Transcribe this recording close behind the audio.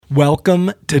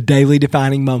Welcome to Daily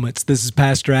Defining Moments. This is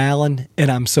Pastor Allen,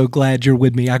 and I'm so glad you're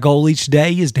with me. Our goal each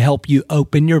day is to help you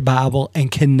open your Bible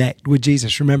and connect with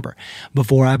Jesus. Remember,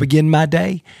 before I begin my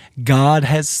day, God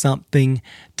has something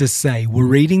to say. We're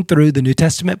reading through the New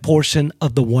Testament portion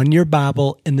of the One Year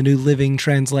Bible in the New Living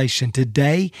Translation.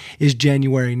 Today is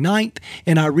January 9th,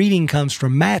 and our reading comes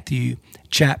from Matthew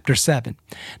chapter 7.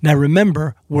 Now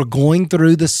remember, we're going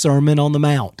through the Sermon on the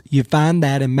Mount. You find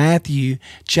that in Matthew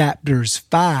chapters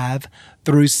 5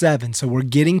 through 7. So we're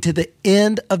getting to the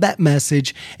end of that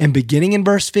message, and beginning in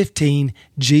verse 15,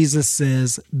 Jesus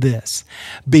says this: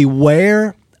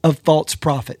 "Beware of false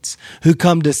prophets who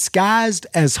come disguised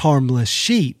as harmless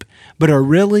sheep, but are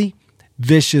really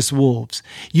vicious wolves.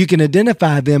 You can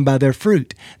identify them by their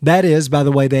fruit, that is, by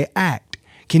the way they act.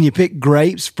 Can you pick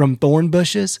grapes from thorn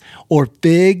bushes or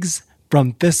figs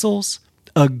from thistles?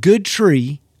 A good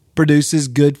tree produces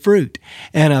good fruit,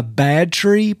 and a bad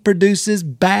tree produces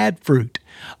bad fruit.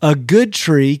 A good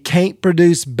tree can't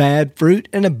produce bad fruit,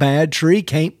 and a bad tree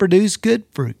can't produce good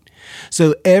fruit.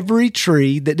 So every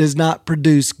tree that does not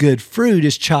produce good fruit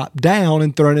is chopped down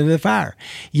and thrown into the fire.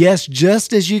 Yes,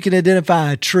 just as you can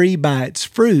identify a tree by its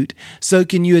fruit, so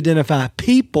can you identify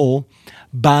people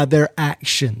by their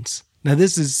actions." Now,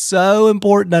 this is so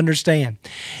important to understand,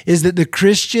 is that the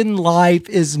Christian life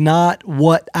is not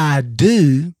what I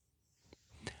do,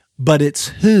 but it's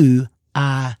who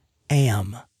I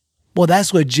am. Well,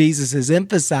 that's what Jesus is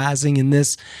emphasizing in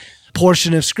this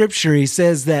portion of Scripture. He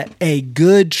says that a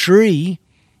good tree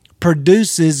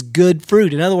produces good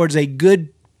fruit. In other words, a good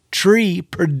tree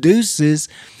produces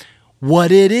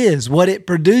what it is. What it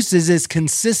produces is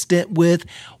consistent with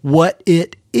what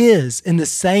it is. And the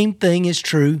same thing is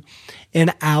true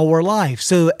in our life.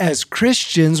 So as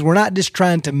Christians, we're not just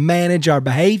trying to manage our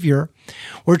behavior.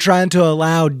 We're trying to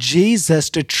allow Jesus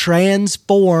to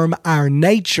transform our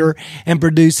nature and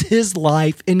produce His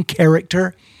life and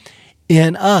character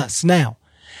in us. Now,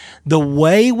 the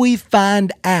way we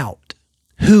find out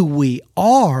who we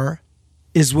are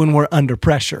is when we're under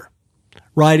pressure,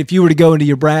 right? If you were to go into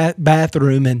your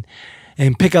bathroom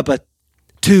and pick up a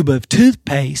tube of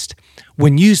toothpaste,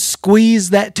 when you squeeze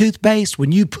that toothpaste,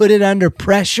 when you put it under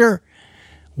pressure,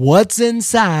 what's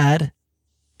inside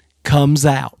comes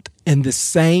out. And the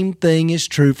same thing is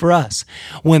true for us.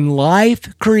 When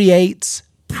life creates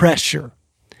pressure,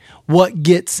 what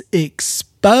gets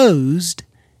exposed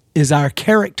is our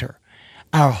character,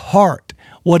 our heart,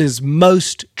 what is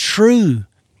most true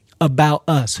about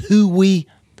us, who we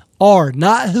are,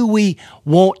 not who we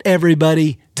want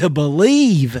everybody to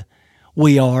believe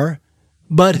we are,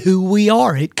 but who we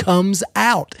are. It comes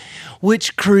out,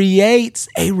 which creates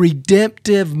a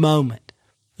redemptive moment,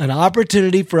 an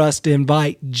opportunity for us to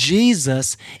invite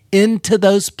Jesus into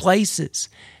those places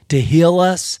to heal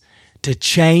us, to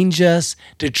change us,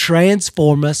 to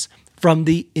transform us from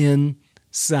the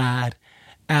inside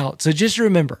out. So just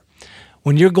remember,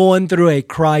 when you're going through a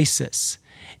crisis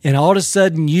and all of a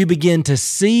sudden you begin to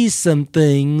see some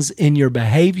things in your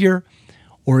behavior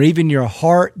or even your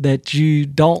heart that you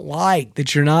don't like,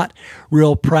 that you're not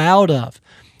real proud of,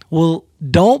 well,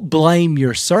 don't blame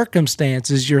your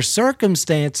circumstances. Your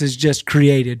circumstances just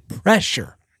created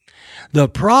pressure. The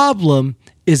problem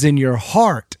is in your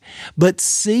heart, but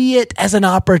see it as an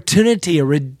opportunity, a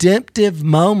redemptive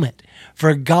moment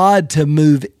for God to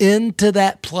move into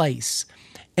that place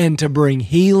and to bring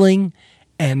healing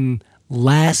and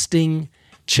lasting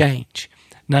change.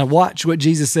 Now watch what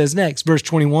Jesus says next. Verse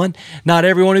 21, "Not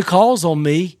everyone who calls on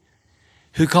me,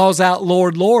 who calls out,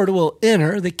 'Lord, Lord,' will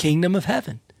enter the kingdom of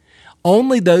heaven.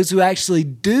 Only those who actually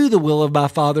do the will of my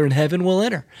Father in heaven will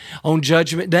enter. On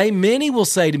judgment day, many will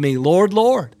say to me, 'Lord,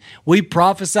 Lord, we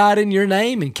prophesied in your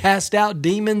name and cast out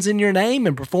demons in your name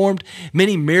and performed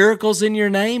many miracles in your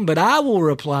name.' But I will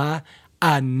reply,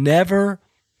 'I never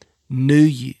knew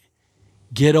you.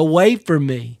 Get away from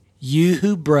me, you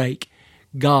who break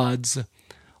God's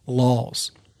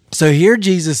laws.'" So here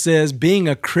Jesus says being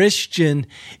a Christian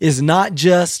is not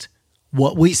just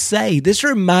what we say. This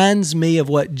reminds me of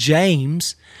what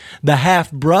James, the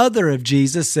half-brother of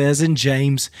Jesus, says in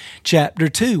James chapter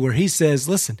 2, where he says,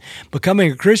 listen,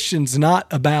 becoming a Christian is not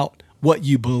about what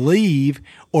you believe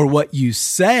or what you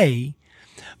say,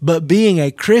 but being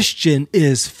a Christian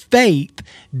is faith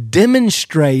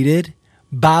demonstrated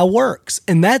by works.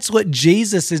 And that's what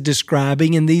Jesus is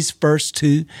describing in these first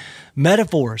two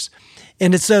metaphors.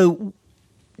 And so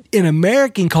in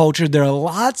American culture, there are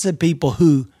lots of people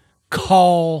who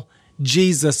call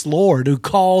Jesus Lord, who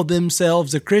call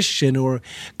themselves a Christian or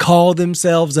call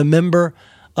themselves a member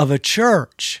of a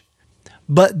church.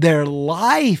 But their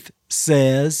life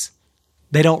says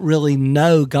They don't really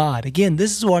know God. Again,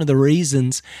 this is one of the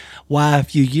reasons why a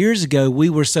few years ago we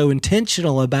were so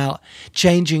intentional about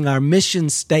changing our mission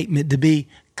statement to be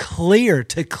clear,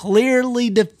 to clearly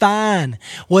define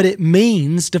what it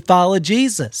means to follow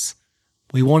Jesus.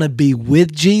 We want to be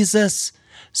with Jesus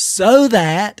so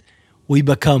that we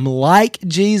become like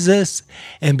Jesus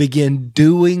and begin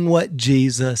doing what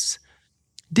Jesus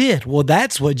did. Well,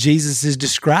 that's what Jesus is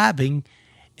describing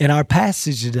in our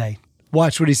passage today.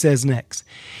 Watch what he says next.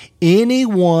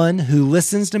 Anyone who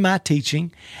listens to my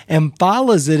teaching and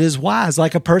follows it is wise,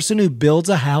 like a person who builds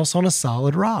a house on a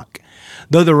solid rock.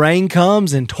 Though the rain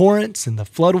comes in torrents and the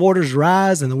floodwaters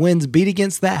rise and the winds beat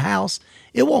against that house,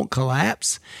 it won't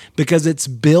collapse because it's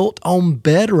built on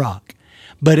bedrock.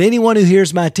 But anyone who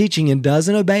hears my teaching and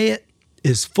doesn't obey it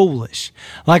is foolish,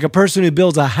 like a person who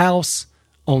builds a house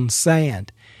on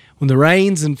sand. When the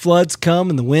rains and floods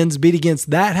come and the winds beat against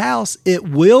that house, it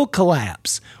will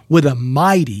collapse with a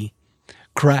mighty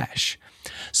crash.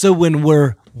 So when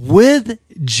we're with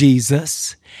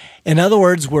Jesus, in other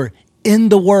words, we're in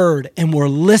the Word and we're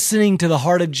listening to the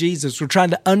heart of Jesus, we're trying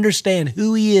to understand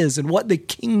who He is and what the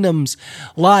kingdom's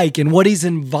like and what He's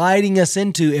inviting us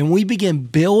into, and we begin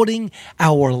building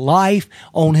our life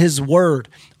on His Word,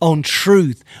 on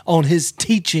truth, on His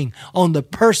teaching, on the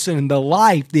person and the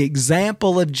life, the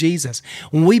example of Jesus.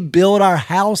 When we build our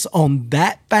house on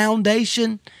that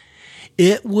foundation,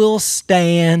 it will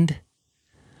stand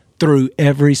through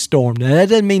every storm. Now, that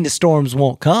doesn't mean the storms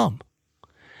won't come,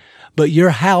 but your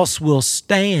house will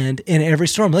stand in every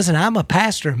storm. Listen, I'm a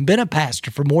pastor and been a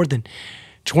pastor for more than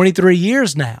 23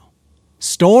 years now.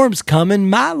 Storms come in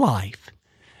my life,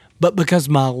 but because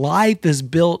my life is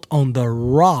built on the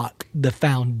rock, the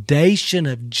foundation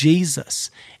of Jesus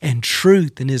and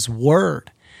truth and His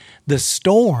Word, the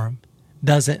storm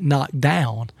doesn't knock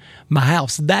down my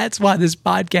house. That's why this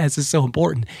podcast is so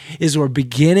important, is we're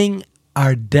beginning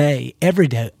our day, every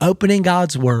day, opening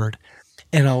God's Word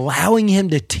and allowing Him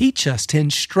to teach us, to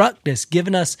instruct us,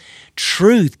 giving us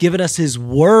truth, giving us His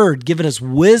Word, giving us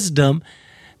wisdom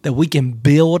that we can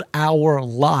build our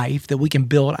life, that we can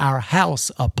build our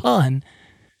house upon,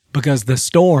 because the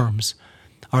storms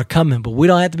are coming. But we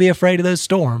don't have to be afraid of those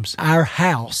storms. Our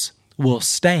house will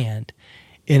stand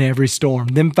in every storm.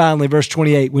 Then finally, verse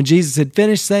 28, when Jesus had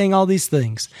finished saying all these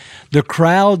things, the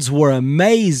crowds were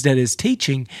amazed at His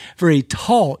teaching, for He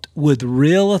taught with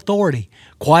real authority,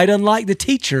 quite unlike the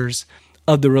teachers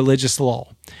of the religious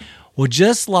law. Well,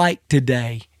 just like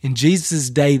today, in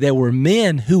Jesus' day, there were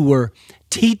men who were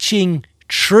teaching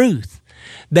truth.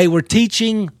 They were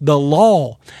teaching the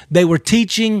law. They were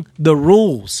teaching the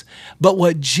rules. But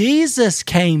what Jesus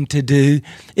came to do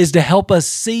is to help us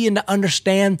see and to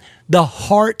understand the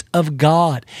heart of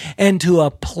God and to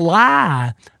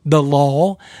apply the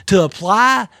law, to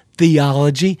apply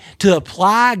theology, to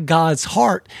apply God's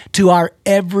heart to our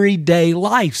everyday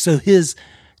life. So His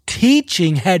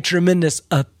teaching had tremendous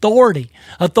authority.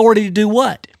 Authority to do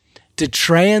what? To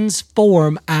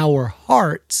transform our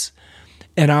hearts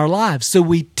and our lives. So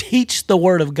we teach the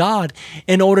Word of God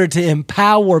in order to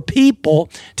empower people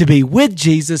to be with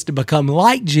Jesus, to become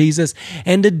like Jesus,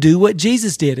 and to do what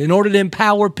Jesus did, in order to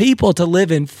empower people to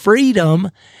live in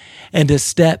freedom and to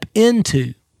step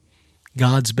into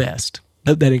God's best.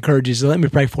 Hope that encourages you. Let me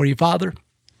pray for you. Father,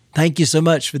 thank you so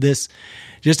much for this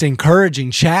just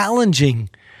encouraging, challenging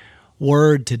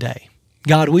word today.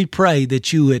 God, we pray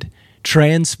that you would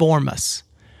transform us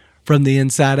from the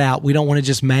inside out. We don't want to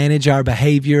just manage our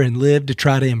behavior and live to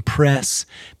try to impress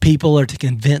people or to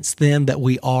convince them that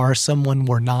we are someone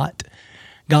we're not.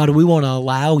 God, we want to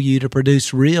allow you to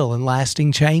produce real and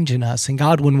lasting change in us. And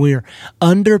God, when we're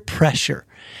under pressure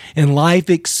and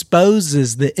life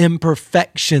exposes the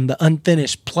imperfection, the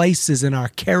unfinished places in our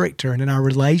character and in our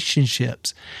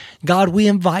relationships, God, we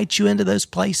invite you into those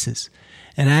places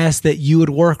and ask that you would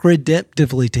work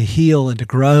redemptively to heal and to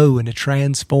grow and to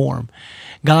transform.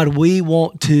 God, we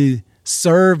want to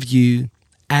serve you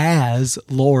as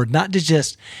Lord, not to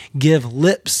just give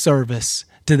lip service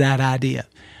to that idea,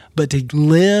 but to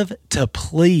live to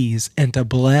please and to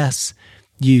bless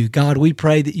you. God, we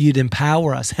pray that you'd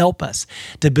empower us, help us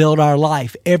to build our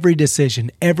life, every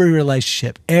decision, every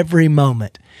relationship, every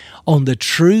moment on the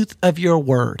truth of your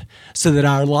word, so that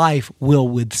our life will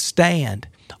withstand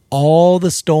all the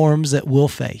storms that we'll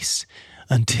face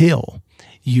until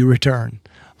you return.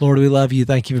 Lord, we love you.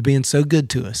 Thank you for being so good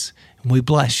to us. And we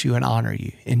bless you and honor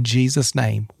you. In Jesus'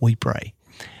 name we pray.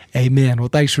 Amen. Well,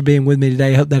 thanks for being with me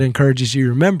today. I hope that encourages you.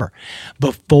 Remember,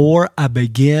 before I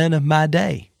begin my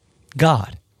day,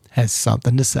 God has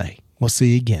something to say. We'll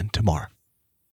see you again tomorrow.